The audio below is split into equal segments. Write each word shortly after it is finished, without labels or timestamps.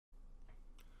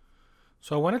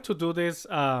So I wanted to do this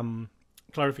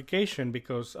clarification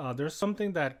because there's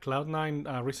something that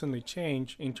Cloud9 recently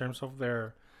changed in terms of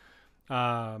their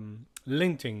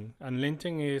linting. And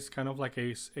linting is kind of like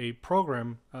a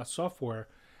program, a software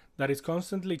that is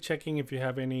constantly checking if you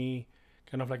have any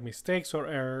kind of like mistakes or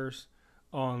errors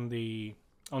on the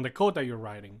code that you're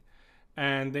writing.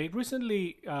 And they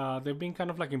recently they've been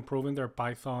kind of like improving their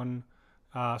Python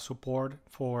support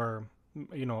for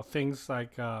things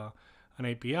like an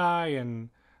API and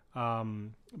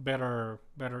better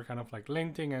kind of like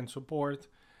linting and support.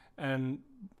 And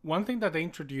one thing that they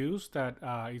introduced that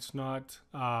it's not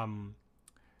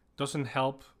doesn't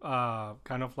help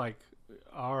kind of like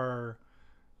our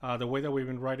the way that we've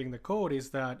been writing the code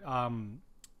is that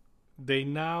they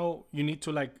now you need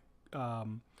to like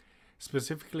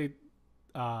specifically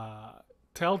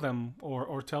tell them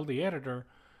or tell the editor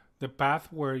the path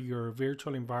where your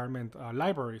virtual environment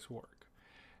libraries work.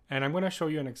 And I'm going to show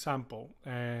you an example,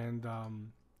 and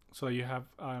so you have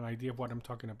an idea of what I'm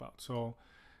talking about. So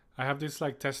I have this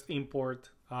like test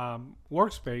import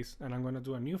workspace, and I'm going to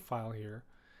do a new file here.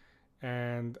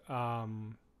 And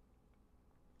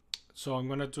so I'm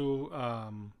going to do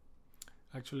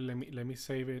actually let me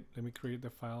save it. Let me create the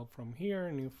file from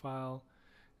here, new file,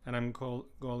 and I'm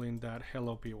calling that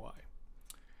hello py.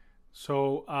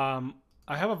 So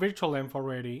I have a Virtualenv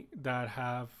already that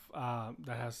has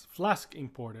Flask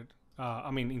imported.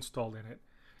 Installed in it.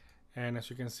 And as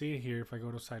you can see here, if I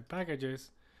go to side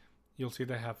packages, you'll see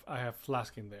that I have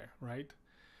Flask in there, right?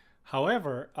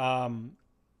 However,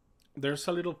 there's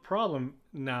a little problem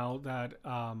now that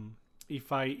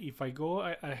if I go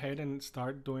ahead and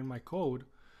start doing my code,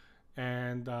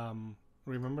 and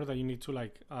remember that you need to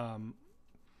like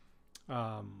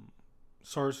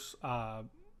source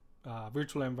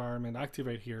virtual environment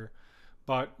activate here,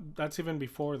 but that's even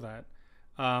before that.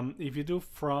 If you do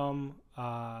from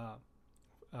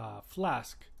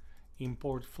Flask,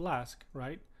 import Flask,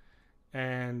 right,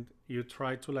 and you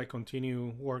try to like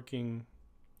continue working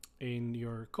in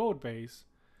your code base,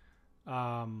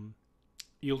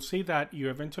 you'll see that you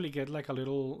eventually get like a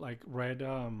little like red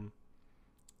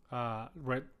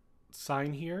red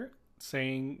sign here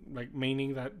saying like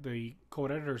meaning that the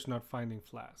code editor is not finding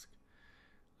Flask.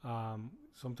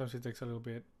 Sometimes it takes a little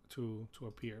bit to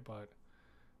appear, but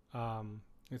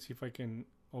let's see if I can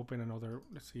open another.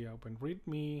 Let's see, I open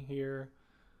README here.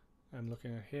 I'm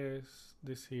looking at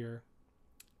this here,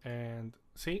 and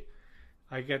see,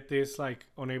 I get this like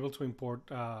unable to import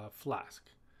Flask.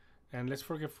 And let's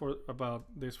forget about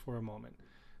this for a moment.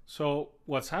 So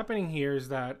what's happening here is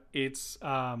that it's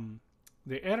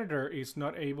the editor is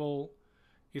not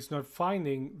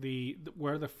finding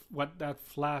what that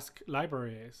Flask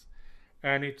library is,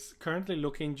 and it's currently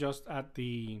looking just at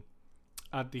the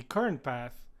current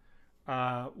path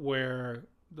where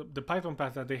the Python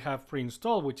path that they have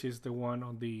pre-installed, which is the one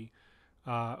on the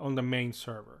main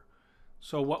server.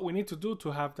 So what we need to do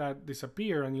to have that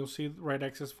disappear, and you'll see red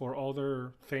X's for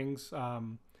other things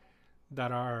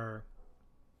that are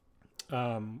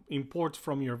imports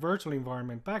from your virtual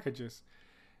environment packages.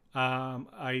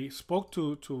 I spoke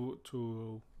to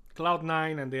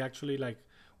Cloud9, and they actually like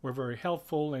were very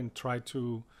helpful and tried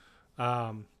to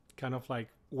kind of like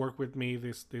work with me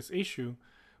this issue.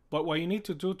 But what you need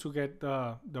to do to get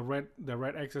the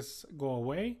red X's go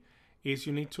away is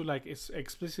you need to like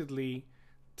explicitly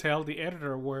tell the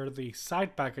editor where the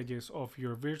side packages of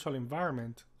your virtual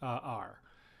environment are.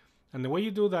 And the way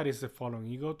you do that is the following.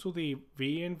 You go to the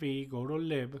VNV, go to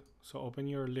lib, so open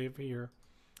your lib here,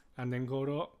 and then go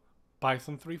to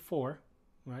Python 3.4,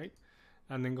 right?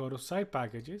 And then go to side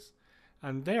packages,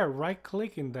 and there right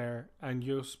click in there and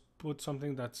just put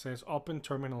something that says open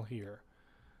terminal here.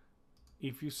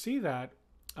 If you see that,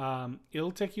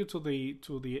 it'll take you to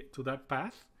that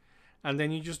path, and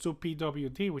then you just do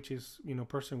pwd, which is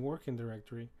person working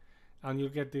directory, and you'll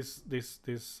get this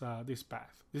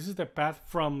path. This is the path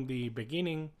from the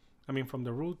beginning, from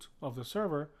the root of the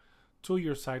server to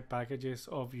your side packages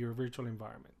of your virtual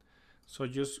environment. So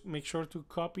just make sure to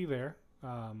copy there,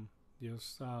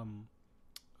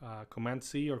 Command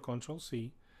C or Control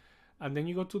C, and then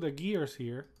you go to the gears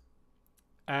here,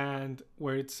 and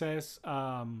where it says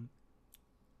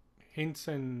hints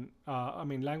and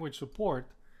language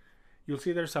support, you'll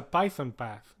see there's a Python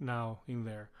path now in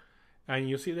there, and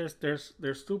you see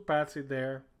there's two paths in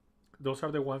there. Those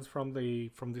are the ones from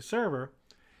the server.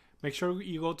 Make sure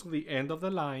you go to the end of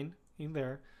the line in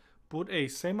there, put a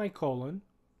semicolon,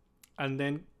 and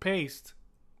then paste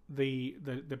the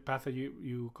path that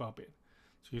you copied.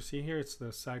 So you see here it's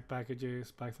the side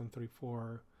packages, Python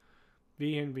 3.4,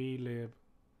 VNV, lib,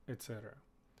 etc.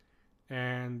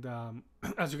 And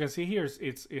as you can see here,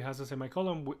 it has a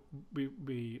semicolon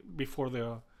before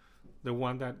the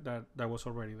one that was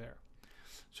already there.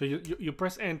 So you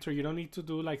press enter. You don't need to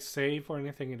do like save or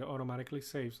anything. It automatically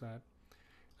saves that.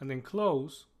 And then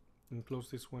close, and close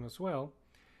this one as well.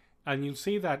 And you'll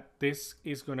see that this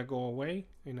is going to go away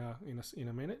in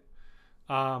a minute,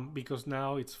 because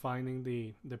now it's finding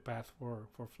the path for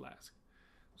Flask.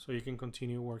 So you can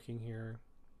continue working here,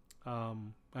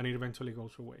 and it eventually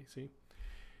goes away. See?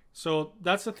 So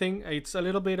that's the thing. It's a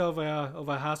little bit of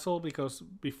a hassle, because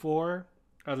before,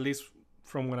 at least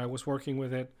from when I was working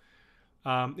with it,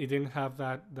 it didn't have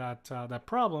that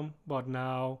problem. But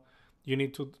now you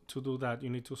need to do that. You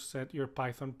need to set your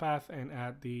Python path and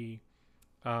add the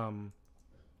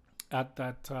add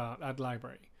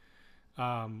library,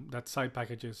 that side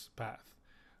packages path.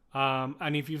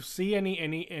 And if you see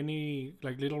any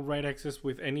like little red X's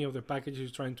with any of the packages you're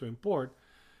trying to import,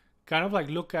 kind of like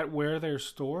look at where they're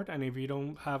stored. And if you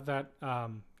don't have that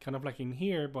kind of like in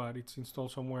here, but it's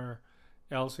installed somewhere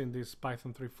else in this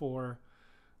Python 3.4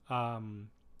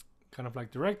 kind of like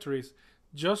directories,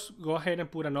 just go ahead and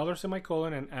put another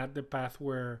semicolon and add the path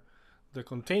where the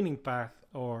containing path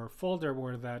or folder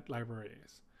where that library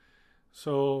is.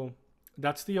 So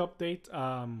that's the update.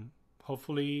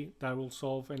 Hopefully that will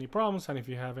solve any problems. And if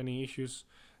you have any issues,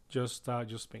 just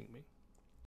ping me.